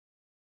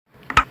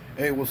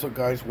Hey, what's up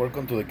guys?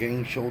 Welcome to the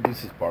game show.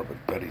 This is Barber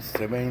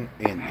 37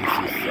 and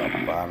this is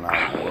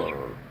Savannah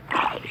World.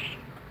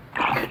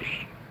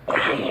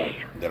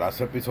 The last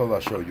episode I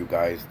showed you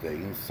guys the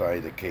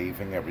inside the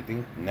cave and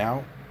everything.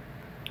 Now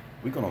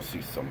we're gonna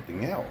see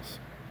something else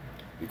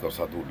because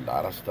I do a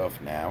lot of stuff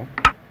now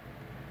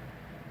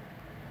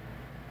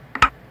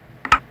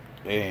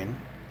and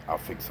I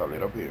fix a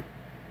little bit.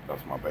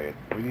 That's my bed.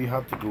 We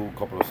have to do a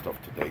couple of stuff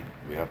today.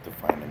 We have to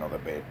find another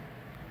bed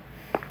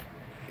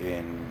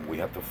and we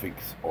have to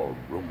fix our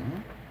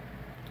room.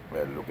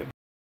 Well, look at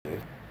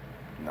this.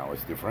 Now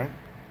it's different.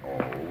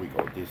 Oh, we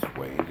go this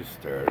way, the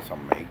stairs I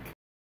make.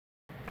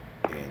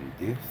 And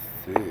this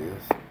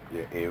is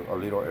a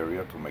little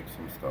area to make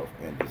some stuff.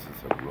 And this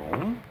is a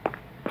room.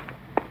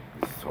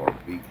 This is our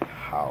big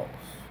house.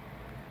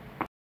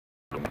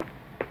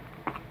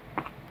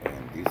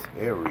 And this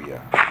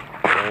area,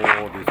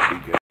 oh, this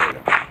big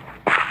area.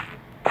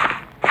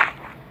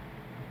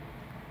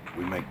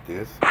 We make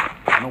this.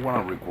 I don't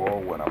want to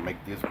record when I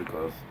make this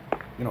because,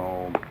 you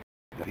know,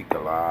 I think a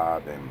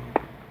lot and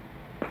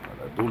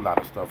I do a lot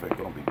of stuff. It's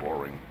going to be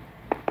boring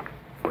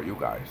for you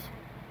guys.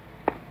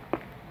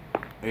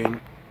 And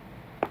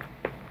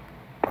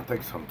I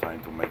take some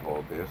time to make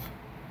all this.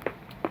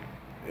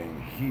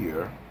 And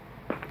here,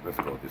 let's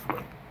go this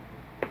way.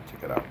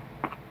 Check it out.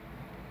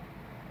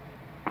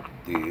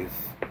 This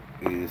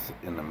is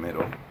in the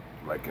middle,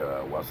 like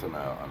was in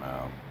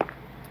a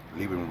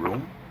living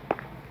room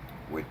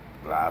with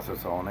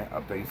glasses on it. I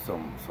take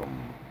some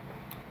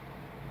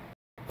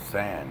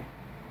sand,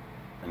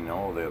 you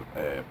know, the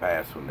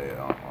pass on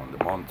the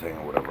mountain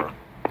or whatever.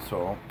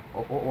 So,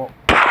 oh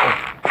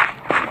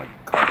my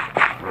God,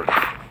 it hurts.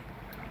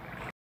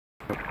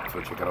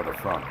 So check it out the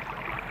front.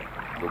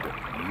 Look at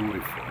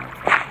beautiful in the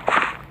front.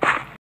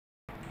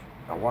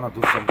 I want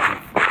to do something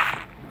first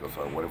because I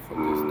wait for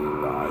this to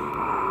die.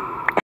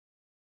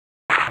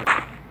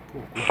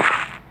 Cool.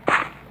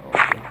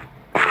 Okay.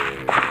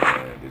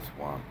 This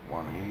one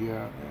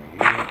here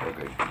and here.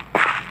 Okay,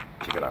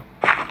 check it out.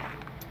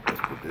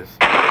 Let's put this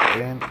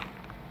in.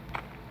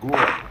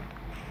 Good,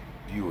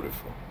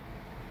 beautiful.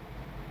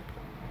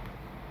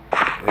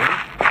 And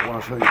I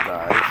want to show you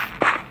guys.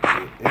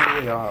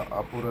 Anyway, I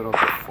put it up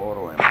the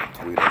photo in my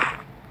Twitter.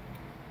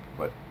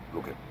 But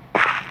look at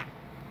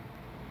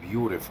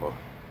beautiful.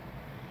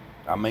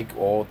 I make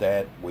all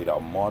that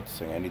without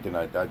mods and anything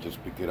like that.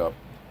 Just pick it up.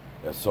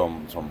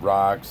 Some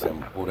rocks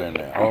and put in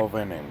the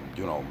oven and,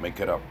 you know, make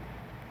it up.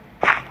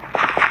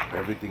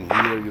 Everything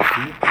here you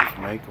see is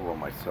made for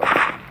myself.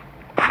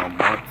 No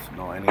mods,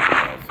 no anything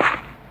else.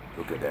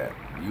 Look at that,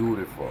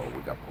 beautiful.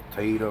 We got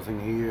potatoes in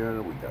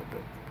here. We got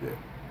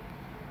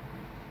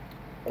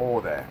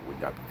all that. We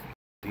got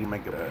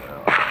make it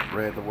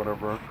bread or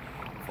whatever.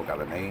 Forgot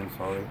the name,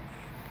 sorry.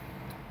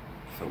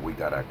 So we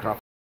got a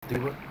craft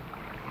table.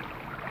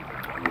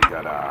 We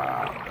got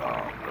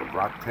a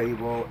rock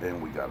table,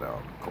 and we got a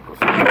couple of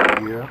stuff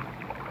here,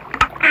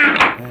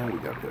 and we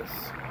got this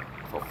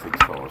for fix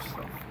our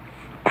stuff.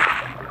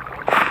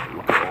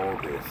 Look at all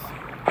this.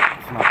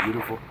 It's not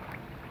beautiful.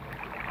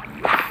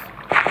 Yes.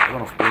 I'm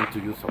gonna explain to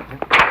you something.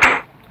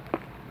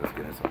 Let's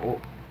get into. Oh,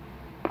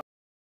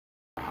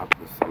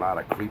 there's a lot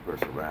of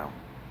creepers around.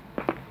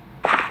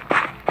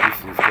 This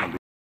is gonna be.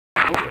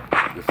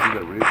 You see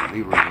the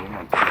living room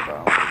I'm talking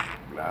about.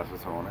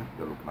 Glasses on it.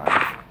 They look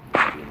nice.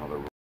 There'll be another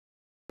room.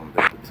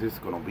 This is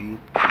gonna be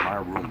my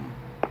room.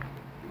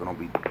 It's gonna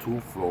be 2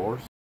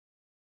 floors.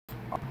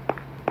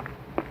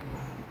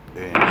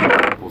 And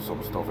put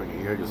some stuff in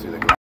here. You see the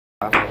glass.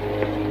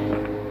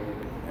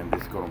 And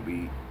this is gonna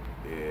be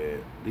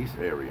this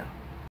area.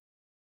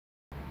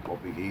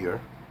 Over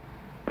here.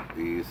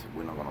 This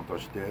we're not gonna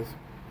touch this,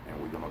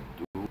 and we're gonna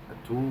do a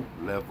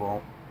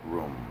 2-level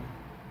room.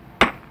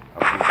 I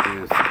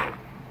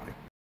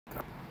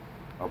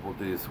put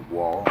this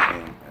wall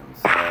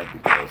inside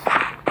because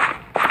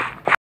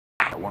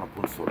I want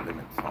to put some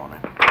limits on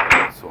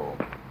it, so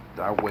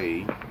that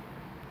way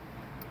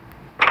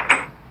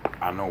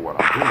I know what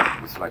I'm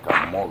doing. It's like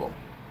a model.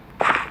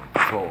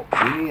 So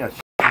we need a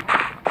sheet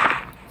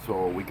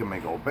so we can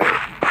make our bed.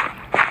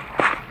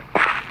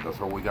 That's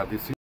why we got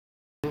this sheet.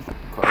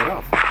 Cut it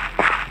off.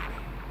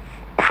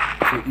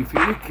 So if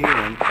you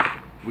can,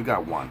 we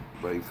got one.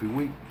 But if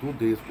we do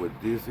this with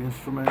this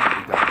instrument,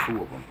 we got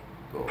 2 of them.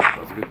 So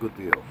that's a good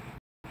deal.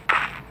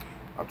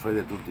 I try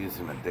to do this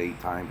in the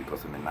daytime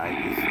because in the night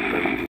it's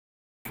very difficult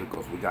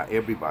because we got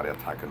everybody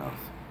attacking us.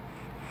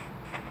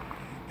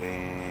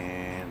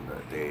 And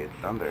they're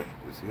down there,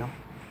 you see them?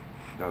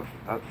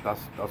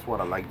 That's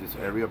what I like this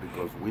area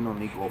because we don't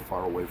need to go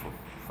far away for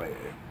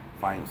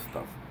find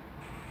stuff.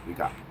 We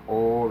got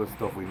all the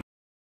stuff we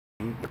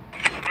need.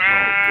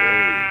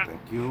 Okay,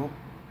 thank you.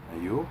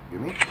 And you,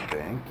 give me?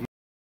 Thank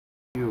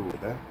you.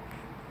 That.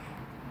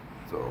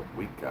 So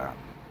we got.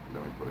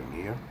 Let me put in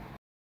here.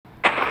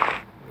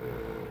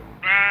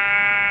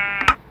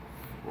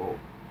 Oh,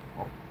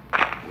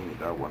 we need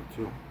that one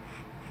too.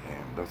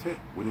 And that's it.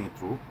 We need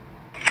 2.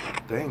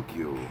 Thank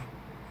you.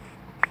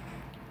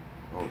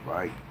 All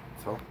right.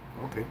 So,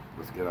 okay,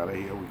 let's get out of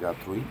here. We got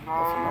 3. That's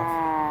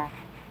enough.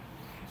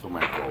 So I'm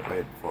gonna go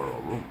bed for a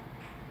room.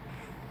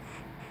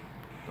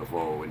 That's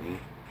all we need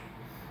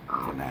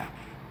for now.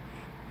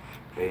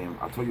 And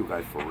I'll tell you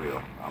guys for real.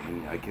 I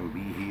mean, I can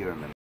be here in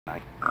the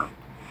night,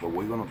 but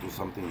we're gonna do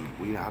something.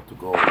 We have to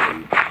go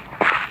away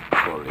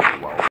for a little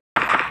while.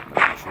 I'm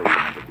gonna show you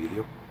in the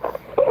video.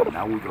 But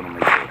now we're gonna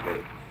make our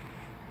bed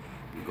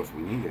because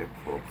we need it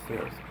for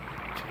upstairs.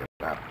 Check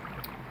it out.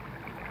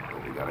 So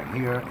we got in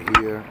here,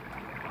 here.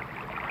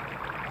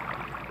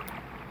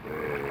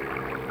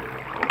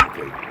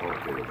 Okay.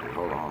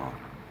 Hold on.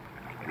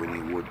 We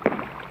need wood.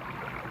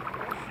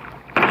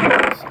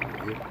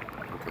 Here.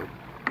 Okay.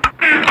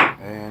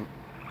 And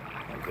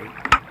okay.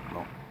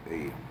 No.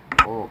 There.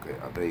 Okay.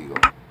 There you go.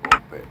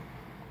 Okay.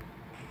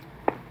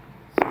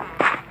 So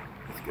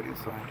let's get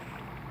inside.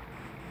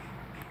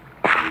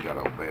 We got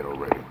our bed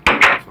already.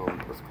 So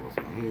let's close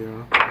in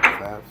here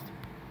fast.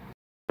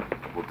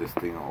 Put this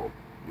thing all,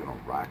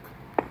 rack.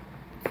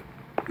 It's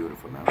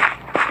beautiful now.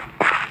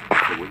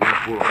 So we're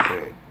gonna put our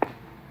bed.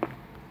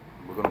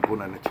 We're gonna put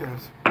it in the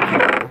chest.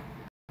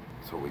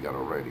 So we got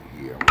already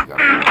here. We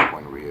got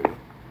one ready.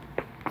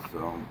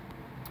 So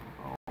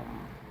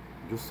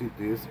you see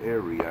this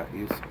area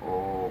is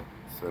all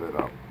set it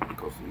up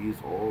because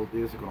all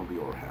this is gonna be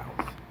our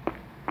house.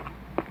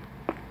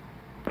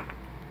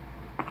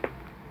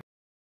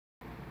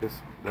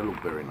 They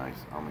look very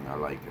nice. I mean, I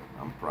like it.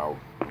 I'm proud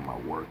of my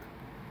work.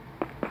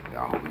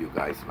 I hope you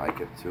guys like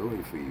it too.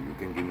 If you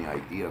can give me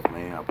ideas,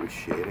 man, I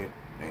appreciate it.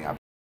 And I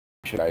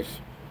appreciate you guys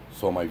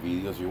saw my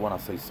videos. You want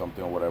to say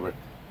something or whatever,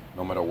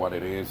 no matter what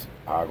it is,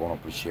 I'm going to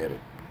appreciate it.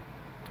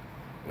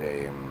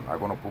 I'm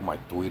going to put my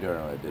Twitter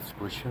in the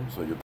description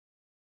so you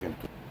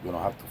don't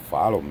have to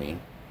follow me,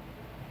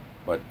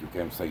 but you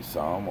can say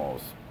some or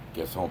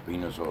get some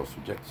opinions or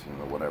suggestions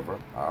or whatever.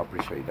 I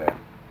appreciate that.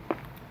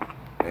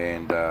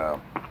 And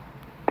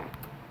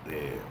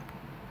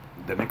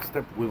the next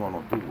step we're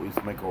gonna do is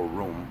make our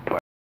room,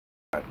 but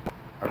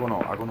I'm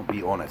gonna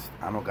be honest.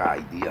 I don't got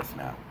ideas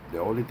now. The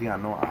only thing I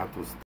know, I have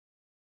to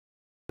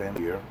stand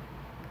here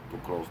to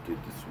close to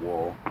this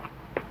wall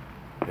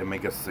and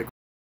make a second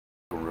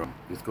room.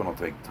 It's gonna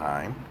take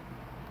time,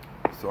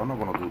 so I'm not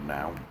gonna do it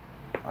now.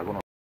 I'm gonna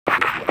do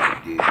what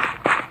I did.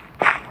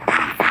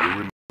 If you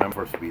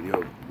remember first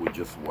video, we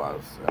just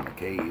was in a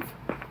cave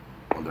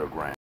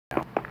underground.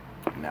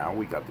 Now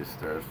we got the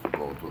stairs to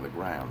go to the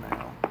ground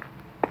now.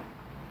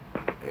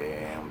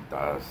 And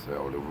that's the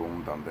only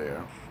room down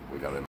there. We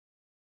got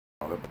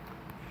another.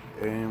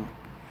 And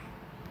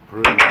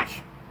pretty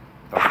much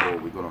that's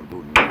what we're gonna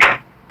do now.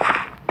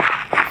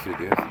 You see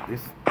this?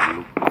 This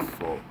looks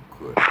so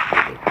good. Look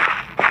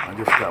at, I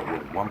just got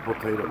with one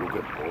potato. Look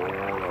at all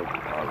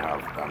I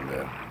have down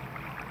there.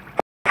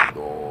 Do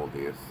all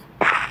this.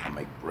 I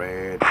make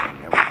bread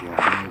and everything I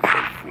need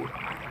for food.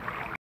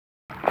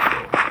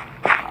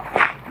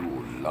 You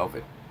love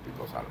it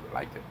because I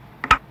like it.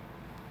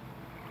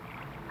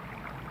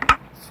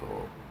 So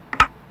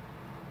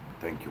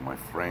thank you my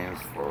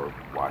friends for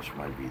watching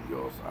my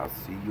videos. I'll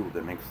see you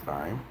the next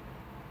time.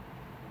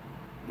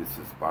 This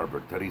is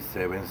Barber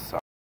 37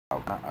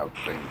 Savannah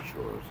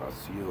Adventures. I'll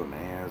see you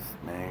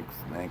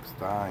next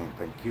time.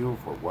 Thank you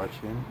for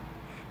watching.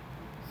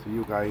 See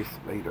you guys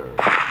later.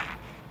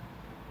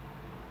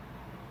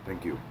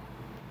 Thank you.